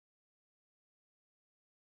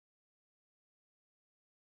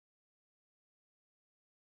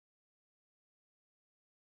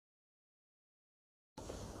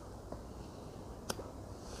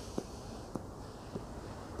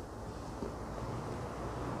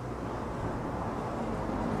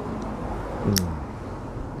A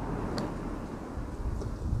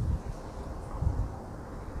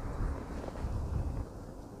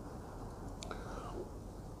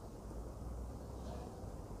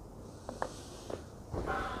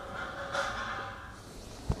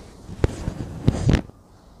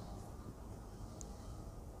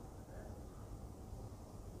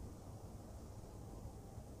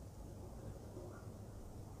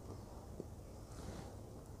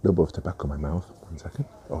little bit of tobacco in my mouth. 1 second.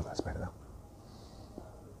 Oh, that's better now.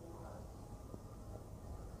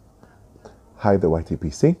 Hi, the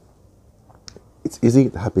YTPC. It's Izzy,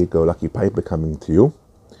 the happy-go-lucky piper, coming to you.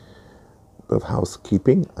 Bit of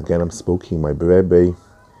housekeeping. Again, I'm smoking my Brebe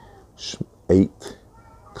 8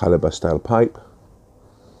 caliber style pipe.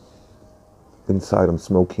 Inside, I'm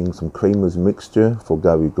smoking some Kramer's mixture for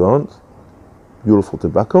Gary Grant. Beautiful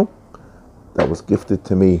tobacco that was gifted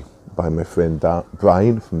to me by my friend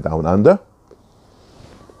Brian from Down Under.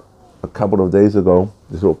 A couple of days ago,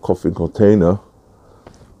 this little coffee container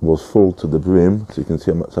was full to the brim, so you can see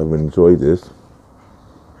how much I've enjoyed this.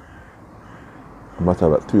 I must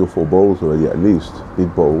have like 3 or 4 bowls already, at least,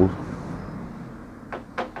 big bowls.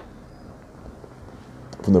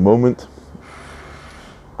 From the moment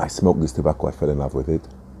I smoked this tobacco, I fell in love with it.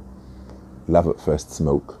 Love at first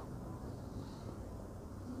smoke.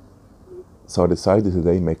 So I decided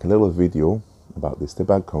today to make a little video about this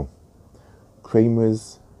tobacco.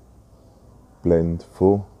 Kramer's blend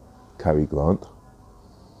for Cary Grant.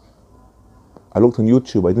 I looked on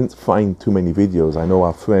YouTube, I didn't find too many videos. I know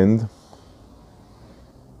our friend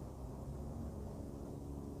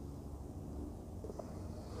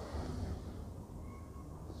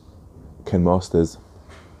Ken Masters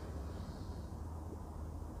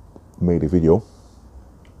made a video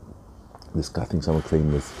discussing some of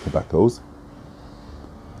Kramer's tobaccos.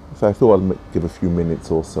 So I thought I'd give a few minutes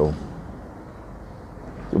or so.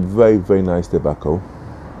 It's a very, very nice tobacco.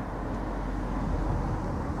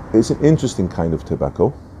 It's an interesting kind of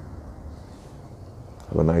tobacco.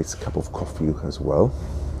 Have a nice cup of coffee as well.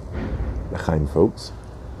 L'chaim, folks.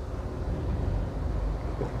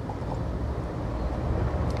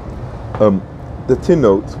 The tin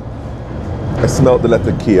note, I smelled the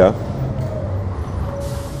letter Kia,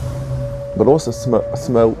 but also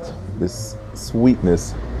smelled this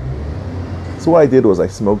sweetness. So what I did was I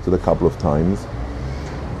smoked it a couple of times,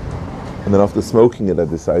 and then after smoking it, I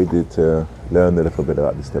decided to learn a little bit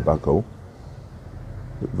about this tobacco.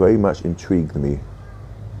 It very much intrigued me.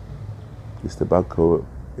 This tobacco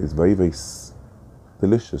is very, very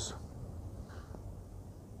delicious.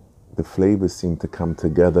 The flavors seem to come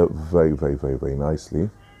together very, very, very, very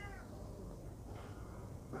nicely.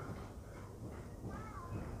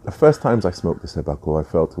 The first times I smoked this tobacco, I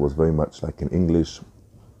felt it was very much like an English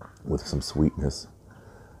with some sweetness.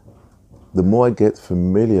 The more I get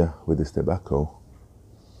familiar with this tobacco,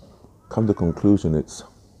 come to the conclusion it's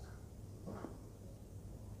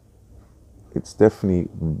definitely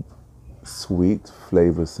sweet,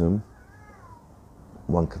 flavoursome.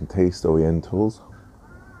 One can taste Orientals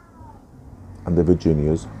and the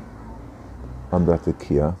Virginias and the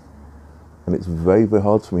Kia, and it's very, very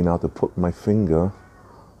hard for me now to put my finger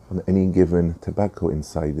on any given tobacco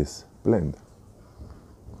inside this blend.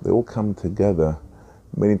 They all come together.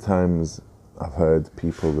 Many times I've heard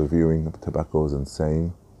people reviewing tobaccos and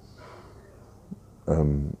saying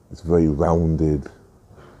it's very rounded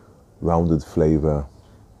flavor.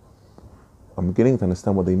 I'm beginning to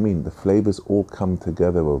understand what they mean. The flavors all come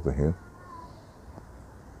together over here.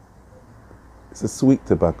 It's a sweet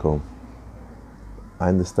tobacco. I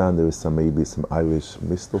understand there is maybe some Irish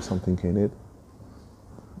mist or something in it.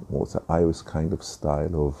 Or it's an Irish kind of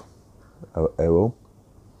style of arrow.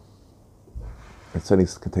 It certainly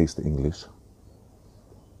can taste the English.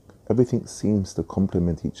 Everything seems to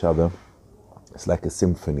complement each other. It's like a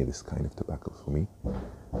symphony, this kind of tobacco for me.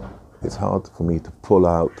 It's hard for me to pull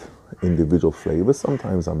out individual flavors.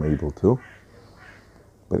 Sometimes I'm able to,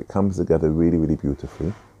 but it comes together really, really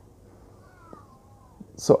beautifully.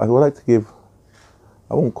 So I would like to give,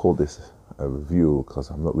 I won't call this a review because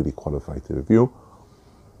I'm not really qualified to review.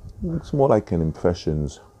 It's more like an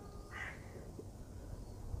impressions.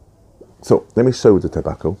 So let me show you the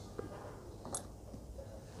tobacco.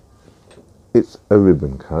 It's a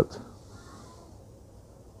ribbon cut.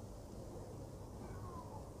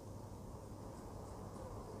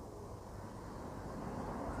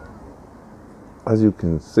 As you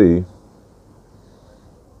can see,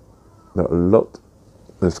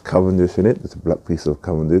 there's Cavendish in it. There's a black piece of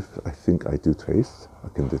Cavendish. I think I do taste. I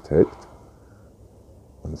can detect.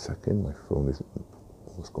 1 second, my phone is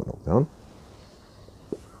almost got knocked down.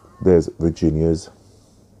 There's Virginia's.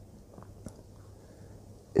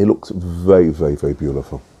 It looks very, very, very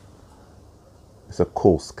beautiful. It's a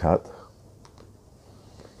coarse cut.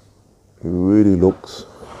 It really looks,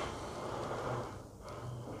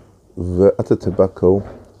 as a tobacco,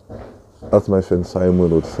 as my friend Simon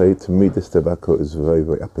would say, to me this tobacco is very,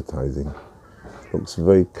 very appetizing. Looks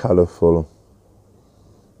very colourful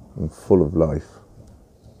and full of life.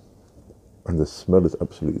 And the smell is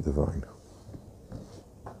absolutely divine.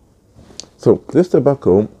 So this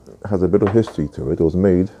tobacco has a bit of history to it. It was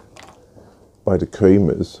made by the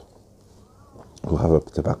Kramers, who have a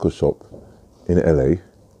tobacco shop in LA.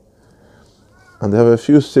 And they have a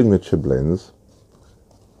few signature blends.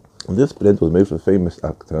 And this blend was made for a famous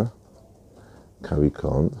actor, Cary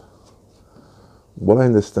Grant. What I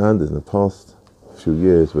understand is in the past few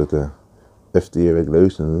years with the FDA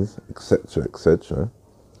regulations, etc.,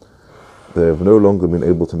 they have no longer been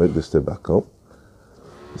able to make this tobacco.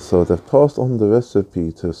 So they've passed on the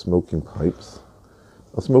recipe to smoking pipes.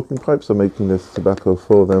 The smoking pipes are making this tobacco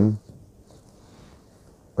for them.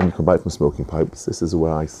 And you can buy it from smoking pipes. This is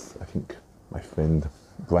where I think my friend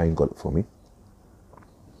Brian got it for me.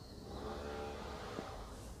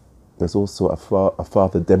 There's also a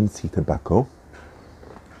Father Dempsey tobacco,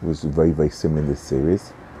 which is very, very similar in this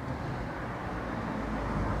series.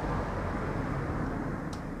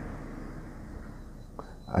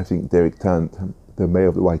 I think Derek Tant, the mayor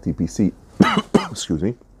of the YTPC, excuse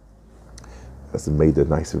me, has made a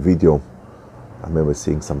nice video. I remember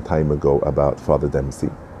seeing some time ago about Father Dempsey.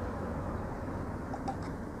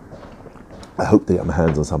 I hope to get my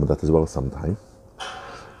hands on some of that as well sometime.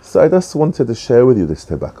 So I just wanted to share with you this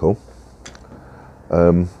tobacco.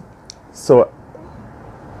 So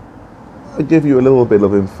I give you a little bit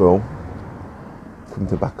of info from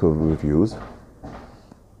tobacco reviews.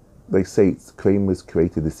 They say Kramer's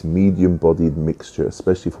created this medium-bodied mixture,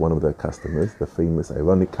 especially for one of their customers, the famous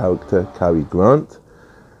ironic character Cary Grant.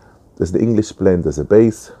 There's the English blend as a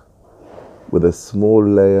base, with a small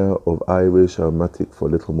layer of Irish aromatic for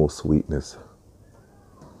a little more sweetness.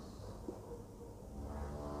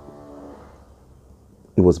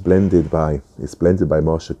 It's blended by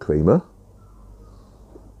Marsha Kramer.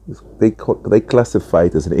 They classify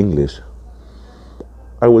it as an English.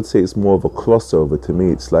 I would say it's more of a crossover to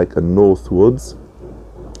me. It's like a Northwoods,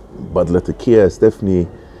 but Latakia is definitely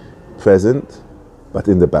present, but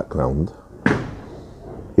in the background.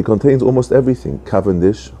 It contains almost everything: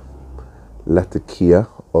 Cavendish, Latakia,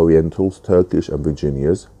 Orientals, Turkish and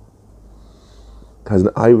Virginias. It has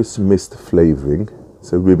an Irish mist flavouring.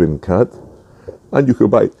 It's a ribbon cut. And you can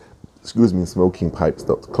buy it,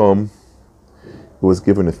 smokingpipes.com. It was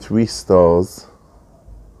given a 3 stars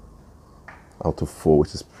out of 4,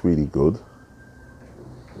 which is pretty good.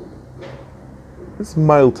 It's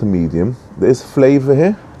mild to medium. There is flavour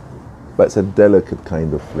here, but it's a delicate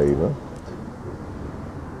kind of flavour.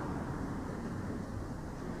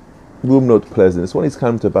 Room note pleasant. It's one of these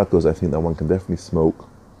kind of tobaccos I think that one can definitely smoke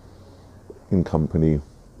in company.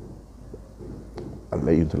 I'll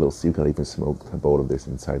let you into a little secret. I even smoked a bowl of this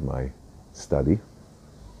inside my study.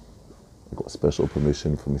 I got special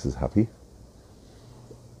permission from Mrs. Happy.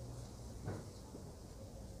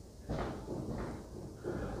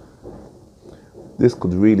 This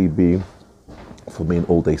could really be, for me, an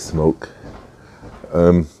all-day smoke.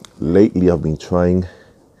 Lately, I've been trying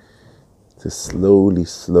to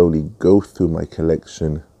slowly go through my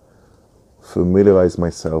collection, familiarize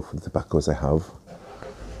myself with the tobaccos I have.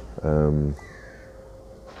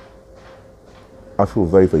 I feel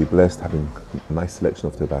very, very blessed having a nice selection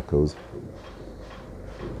of tobaccos.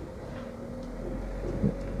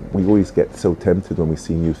 We always get so tempted when we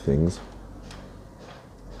see new things.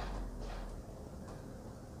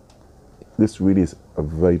 This really is a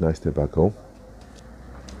very nice tobacco.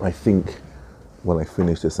 I think when I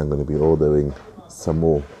finish this, I'm going to be ordering some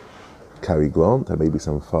more Cary Grant and maybe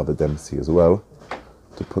some Father Dempsey as well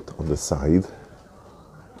to put on the side.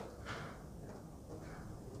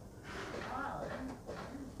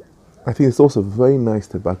 I think it's also very nice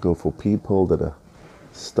tobacco for people that are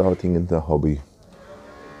starting in their hobby.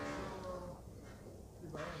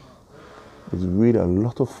 There's really a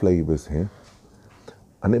lot of flavours here,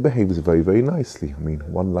 and it behaves very, very nicely. I mean,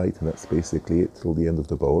 one light and that's basically it till the end of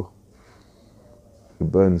the bowl.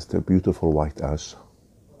 It burns to a beautiful white ash.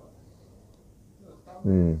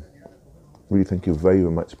 Really thank you very,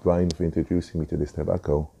 very much, Brian, for introducing me to this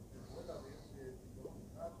tobacco.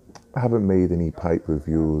 I haven't made any pipe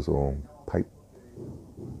reviews or pipe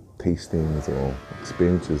tastings or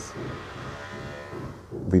experiences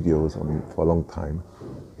videos for a long time.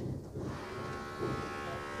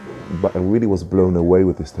 But I really was blown away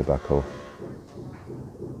with this tobacco.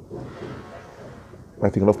 I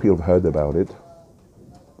think a lot of people have heard about it,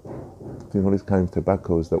 all these kind of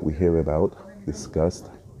tobaccos that we hear about, discussed.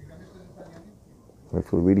 I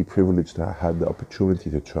feel really privileged that I had the opportunity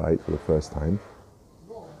to try it for the first time.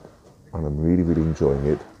 And I'm really, really enjoying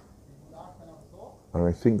it. And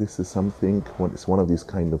I think this is something, it's one of these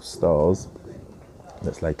kind of stars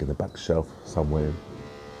that's like in the back shelf somewhere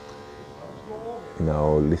in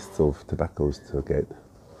our list of tobaccos to get.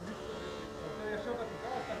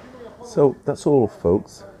 So that's all,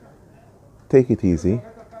 folks. Take it easy.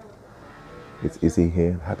 It's Izzy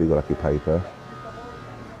here, Happy Go Lucky Piper.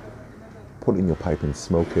 Put it in your pipe and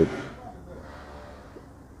smoke it.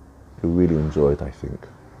 You'll really enjoy it, I think.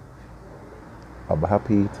 I'll be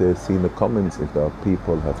happy to see in the comments if there are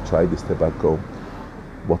people who have tried this tobacco.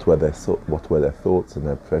 What were their thoughts and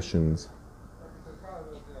their impressions?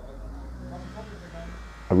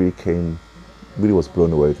 I really was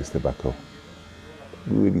blown away with this tobacco.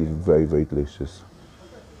 Really very, very delicious.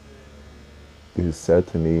 This is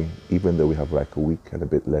certainly, even though we have like a week and a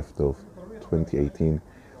bit left of 2018,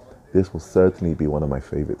 this will certainly be one of my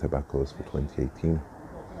favorite tobaccos for 2018.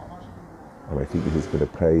 And I think this is going to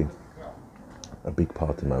play a big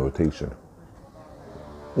part in my rotation.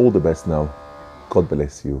 All the best now. God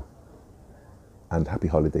bless you. And happy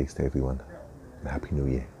holidays to everyone. And Happy New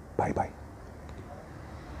Year. Bye bye.